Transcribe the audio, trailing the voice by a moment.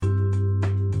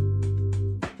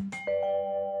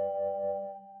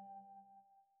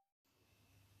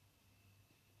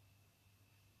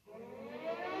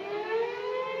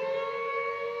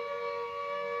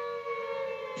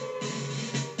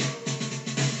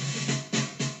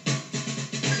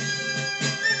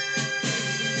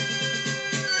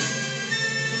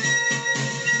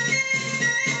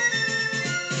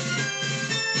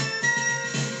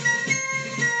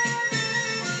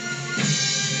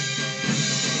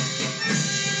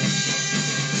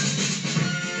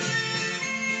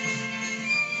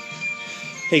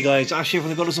Hey guys, Ash here from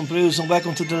the Gutters and Blues, and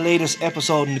welcome to the latest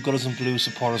episode in the Gutters and Blues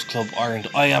Supporters Club Ireland.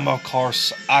 I am, of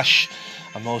course, Ash,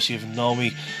 and most of you know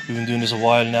me. We've been doing this a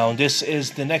while now, and this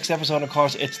is the next episode. Of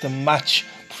course, it's the match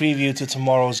preview to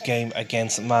tomorrow's game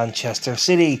against Manchester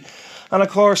City. And of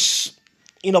course,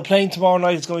 playing tomorrow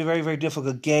night is going to be a very, very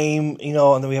difficult game,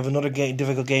 and then we have another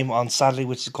difficult game on Saturday,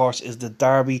 which of course is the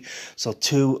derby. So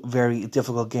two very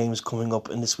difficult games coming up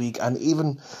in this week, and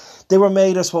even they were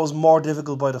made, I suppose, more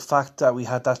difficult by the fact that we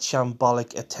had that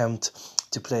shambolic attempt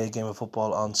to play a game of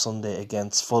football on Sunday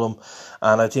against Fulham.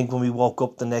 And I think when we woke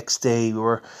up the next day, we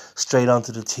were straight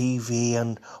onto the TV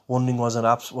and wondering was it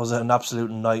an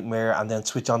absolute nightmare, and then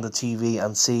switch on the TV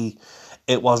and see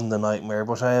it wasn't a nightmare.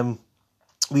 But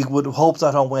we would hope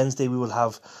that on Wednesday we will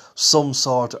have some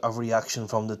sort of reaction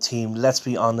from the team. Let's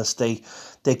be honest,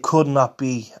 they could not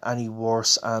be any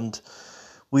worse, and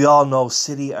we all know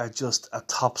City are just a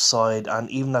top side, and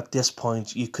even at this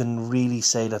point you can really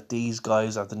say that these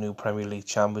guys are the new Premier League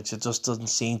champions. It just doesn't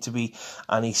seem to be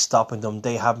any stopping them.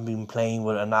 They haven't been playing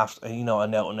with an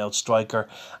out-and-out striker,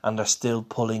 and they're still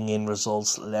pulling in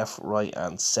results left, right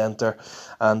and centre,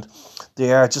 and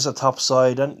they are just a top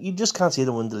side, and you just can't see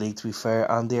them win the league, to be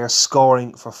fair. And they are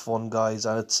scoring for fun, guys,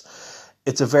 and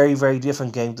it's a very, very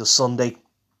different game to Sunday.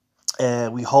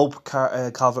 We hope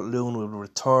Calvert-Lewin will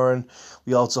return.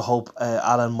 We also hope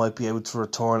Alan might be able to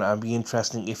return, and be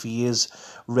interesting if he is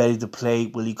ready to play.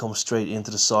 Will he come straight into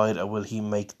the side, or will he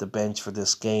make the bench for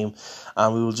this game?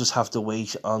 And we will just have to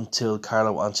wait until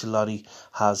Carlo Ancelotti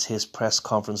has his press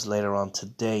conference later on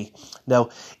today. Now,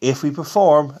 if we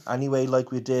perform anyway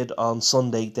like we did on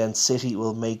Sunday, then City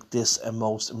will make this a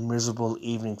most miserable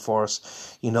evening for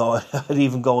us. I'd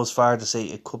even go as far to say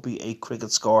it could be a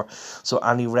cricket score. So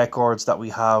any records that we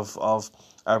have of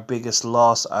our biggest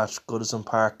loss at Goodison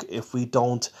Park, if we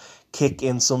don't kick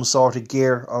in some sort of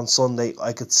gear on Sunday,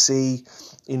 I could see,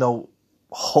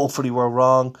 hopefully we're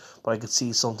wrong, but I could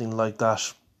see something like that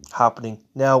happening.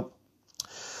 Now,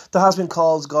 there has been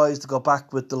calls, guys, to go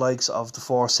back with the likes of the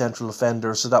four central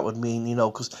defenders. So that would mean,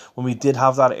 because when we did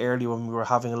have that earlier, when we were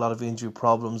having a lot of injury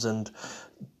problems and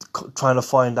trying to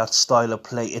find that style of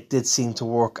play, it did seem to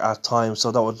work at times.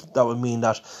 So that would mean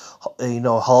that,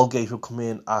 Holgate would come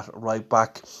in at right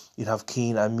back. You'd have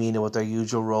Keane and Mina with their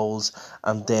usual roles,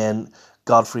 and then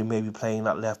Godfrey maybe playing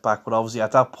at left back. But obviously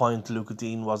at that point, Luca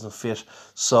Dean wasn't fit.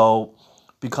 So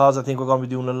because I think we're going to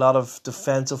be doing a lot of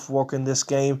defensive work in this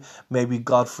game, maybe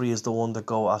Godfrey is the one to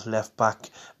go at left back,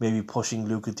 maybe pushing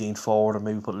Luca Dean forward, or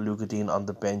maybe putting Luca Dean on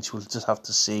the bench. We'll just have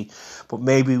to see. But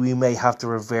maybe we may have to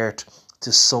revert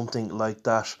to something like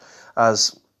that,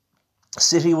 as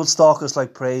City will stalk us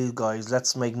like prey, guys.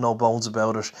 Let's make no bones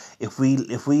about it. If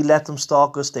we let them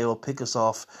stalk us, they will pick us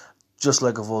off just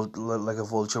like a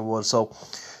vulture would. So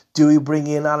do we bring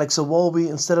in Alex Iwobi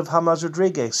instead of James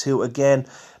Rodriguez, who, again,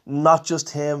 not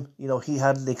just him, he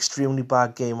had an extremely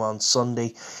bad game on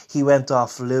Sunday. He went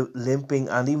off limping,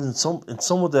 and even in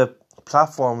some of the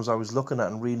platforms I was looking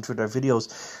at and reading through their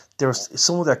videos, there was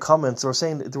some of their comments. They were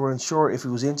saying that they weren't sure if he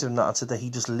was injured or not, and said that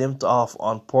he just limped off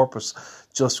on purpose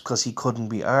just because he couldn't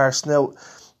be arsed. Now,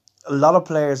 a lot of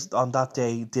players on that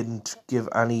day didn't give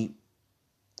any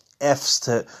F's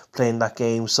to playing that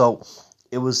game, so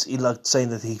it was saying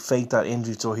that he faked that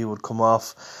injury so he would come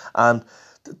off. And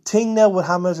the thing now with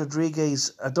James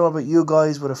Rodriguez, I don't know about you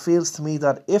guys, but it feels to me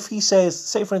that if he says,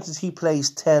 say for instance, he plays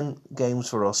 10 games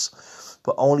for us,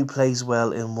 but only plays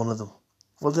well in one of them,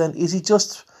 well then, is he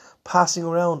just passing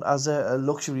around as a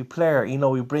luxury player?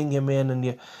 We bring him in, and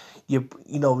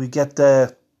we get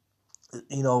the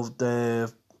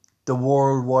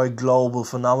worldwide global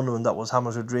phenomenon that was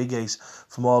James Rodriguez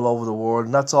from all over the world,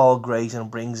 and that's all great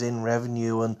and brings in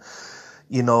revenue and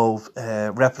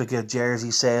replica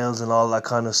jersey sales and all that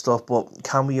kind of stuff. But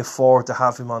can we afford to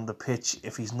have him on the pitch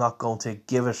if he's not going to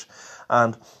give it?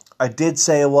 And I did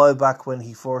say a while back when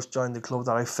he first joined the club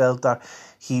that I felt that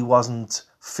he wasn't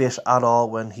fit at all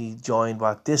when he joined,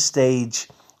 but at this stage,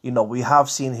 we have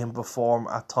seen him perform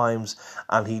at times,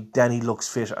 and he looks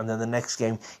fit, and then the next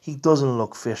game he doesn't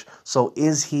look fit. So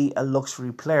is he a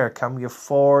luxury player? Can we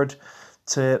afford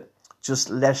to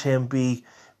just let him be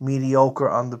mediocre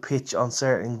on the pitch on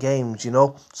certain games?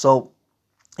 So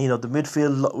the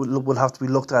midfield will have to be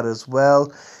looked at as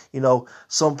well.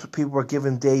 Some people were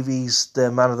giving Davies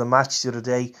the man of the match the other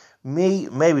day.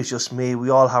 Maybe it's just me.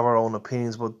 We all have our own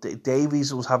opinions, but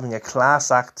Davies was having a class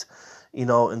act in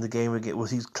the game again.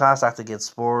 Was his class act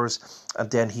against Spurs,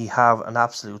 and then he have an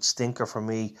absolute stinker for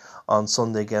me on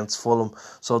Sunday against Fulham.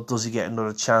 So does he get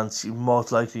another chance?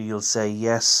 Most likely you'll say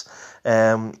yes.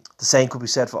 The same could be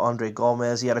said for Andre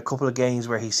Gomez. He had a couple of games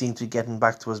where he seemed to be getting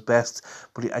back to his best,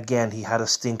 but he had a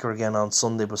stinker again on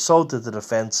Sunday. But so did the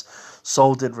defence,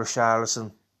 so did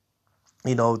Richarlison.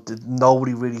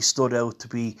 Nobody really stood out to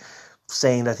be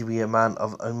saying that he'd be a man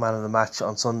of the match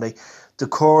on Sunday.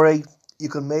 Doucouré, you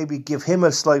can maybe give him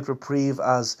a slight reprieve,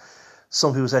 as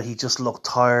some people said he just looked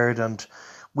tired, and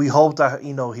we hope that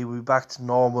he'll be back to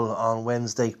normal on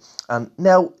Wednesday. And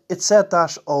now it's said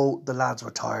that the lads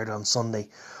were tired on Sunday,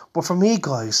 but for me,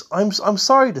 guys, I'm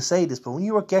sorry to say this, but when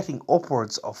you are getting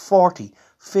upwards of 40,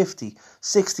 50,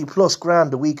 60 plus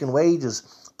grand a week in wages,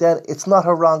 then it's not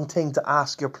a wrong thing to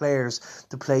ask your players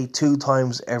to play 2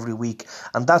 times every week.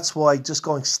 And that's why, just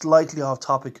going slightly off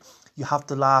topic, you have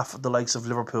to laugh at the likes of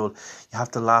Liverpool. You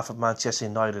have to laugh at Manchester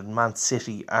United, Man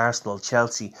City, Arsenal,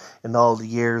 Chelsea in all the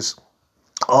years.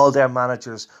 All their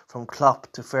managers, from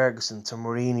Klopp to Ferguson to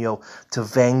Mourinho to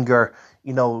Wenger,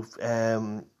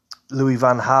 Louis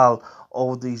van Gaal,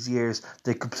 over these years,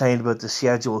 they complained about the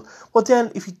schedule. Well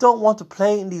then, if you don't want to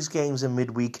play in these games in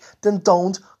midweek, then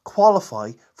don't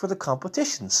qualify for the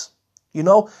competitions. You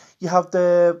have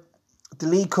the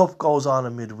League Cup goes on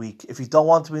in midweek. If you don't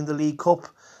want to be in the League Cup,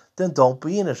 then don't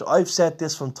be in it. I've said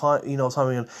this from time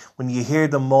when you hear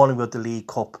them moaning about the League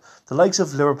Cup, the likes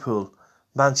of Liverpool,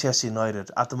 Manchester United,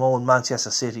 at the moment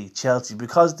Manchester City, Chelsea,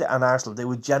 and Arsenal, they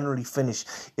would generally finish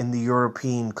in the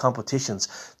European competitions.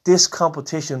 This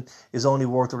competition is only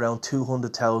worth around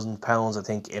 £200,000, I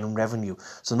think, in revenue.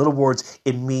 So in other words,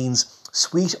 it means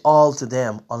sweet all to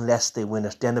them unless they win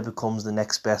it. Then it becomes the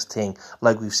next best thing,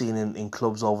 like we've seen in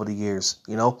clubs over the years,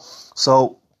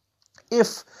 So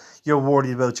if you're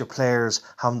worried about your players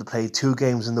having to play 2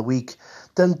 games in the week,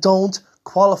 then don't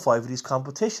qualify for these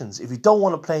competitions. If you don't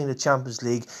want to play in the Champions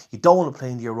League, you don't want to play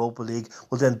in the Europa League,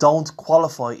 well then don't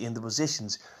qualify in the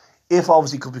positions. If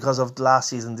obviously, because of the last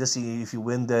season, this season, if you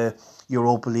win the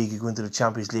Europa League, you go into the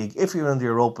Champions League. If you're in the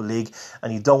Europa League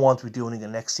and you don't want to be doing it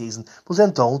next season, well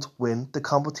then don't win the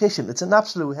competition. It's an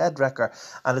absolute head wrecker,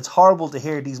 and it's horrible to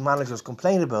hear these managers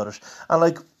complain about it.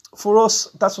 And for us,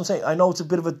 that's what I'm saying. I know it's a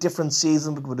bit of a different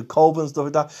season with the COVID and stuff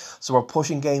like that, so we're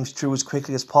pushing games through as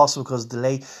quickly as possible because of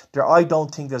delay. I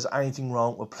don't think there's anything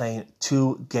wrong with playing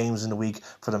 2 games in a week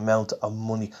for the amount of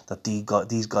money that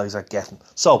these guys are getting.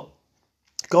 So,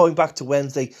 going back to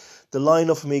Wednesday, the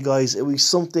lineup for me, guys, it was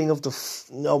something of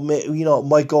the,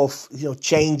 might go,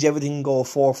 change everything, go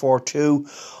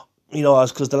 4-4-2.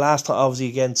 Because the last time, obviously,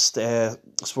 against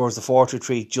Spurs, the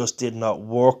 4-2-3 just did not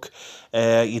work.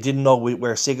 You didn't know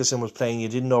where Sigurdsson was playing. You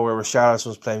didn't know where Richarlison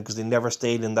was playing because they never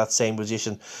stayed in that same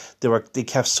position. They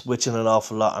kept switching an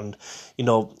awful lot, and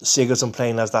Sigurdsson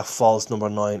playing as that false number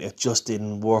 9, it just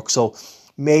didn't work. So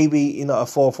maybe a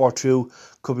 4-4-2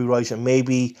 could be right, and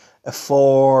maybe a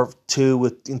 4-2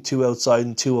 with 2 outside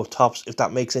and 2 up tops, if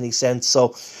that makes any sense. So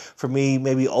for me,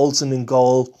 maybe Olsen in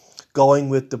goal, going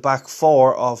with the back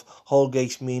 4 of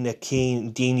Holgate, Mina,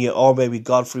 Keane, Digne, or maybe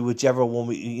Godfrey, whichever one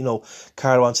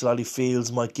Carlo Ancelotti feels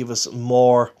might give us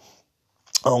more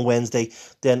on Wednesday.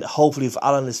 Then hopefully, if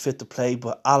Alan is fit to play,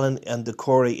 but Alan and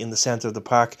Doucouré in the centre of the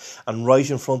park, and right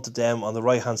in front of them on the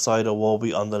right hand side of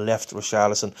Iwobi, on the left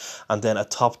Richarlison, and then a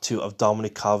top 2 of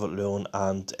Dominic Calvert-Lewin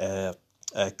and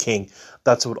King.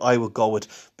 That's what I would go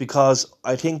with, because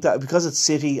I think that because it's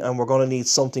City and we're going to need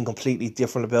something completely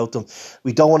different about them,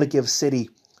 we don't want to give City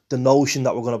the notion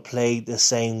that we're going to play the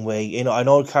same way. I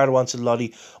know Carlo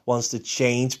Ancelotti wants to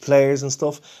change players and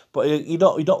stuff, but you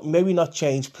don't maybe not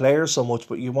change players so much,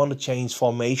 but you want to change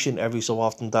formation every so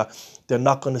often, that they're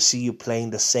not going to see you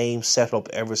playing the same setup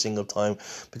every single time,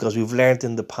 because we've learned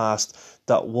in the past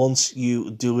that once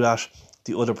you do that,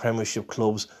 the other Premiership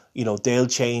clubs, they'll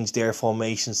change their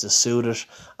formations to suit it,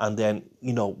 and then,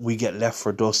 we get left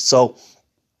for dust. So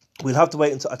we'll have to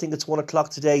wait until, I think it's 1 o'clock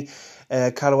today,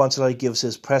 Carlo Ancelotti gives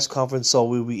his press conference, so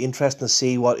we'll be interested to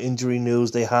see what injury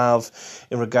news they have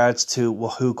in regards to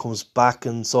who comes back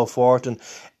and so forth, and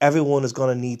everyone is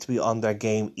going to need to be on their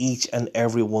game, each and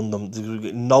every one of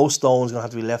them. No stone is going to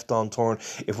have to be left unturned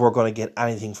if we're going to get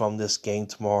anything from this game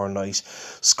tomorrow night.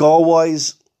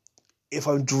 Score-wise, if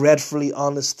I'm dreadfully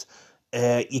honest,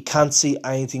 you can't see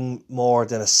anything more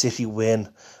than a City win,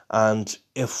 and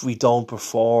if we don't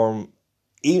perform,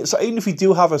 even if we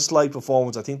do have a slight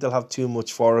performance, I think they'll have too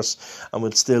much for us and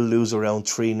we'll still lose around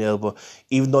 3-0. But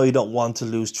even though you don't want to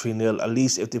lose 3-0, at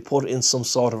least if they put in some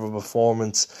sort of a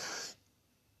performance,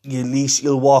 at least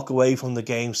you'll walk away from the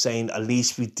game saying, at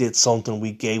least we did something,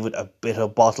 we gave it a bit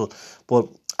of bottle. But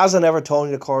as an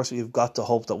Evertonian, of course, we've got to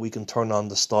hope that we can turn on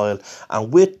the style.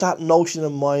 And with that notion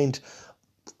in mind,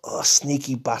 a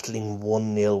sneaky battling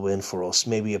 1-0 win for us.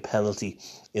 Maybe a penalty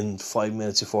in 5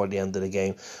 minutes before the end of the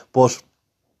game. But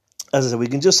as I said, we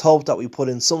can just hope that we put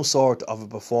in some sort of a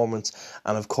performance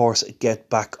and, of course, get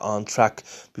back on track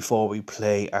before we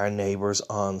play our neighbours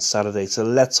on Saturday. So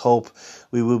let's hope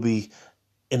we will be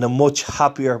in a much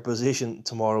happier position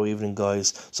tomorrow evening,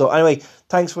 guys. So anyway,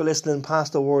 thanks for listening. Pass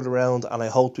the word around, and I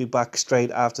hope to be back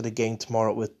straight after the game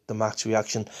tomorrow with the match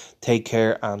reaction. Take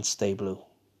care and stay blue.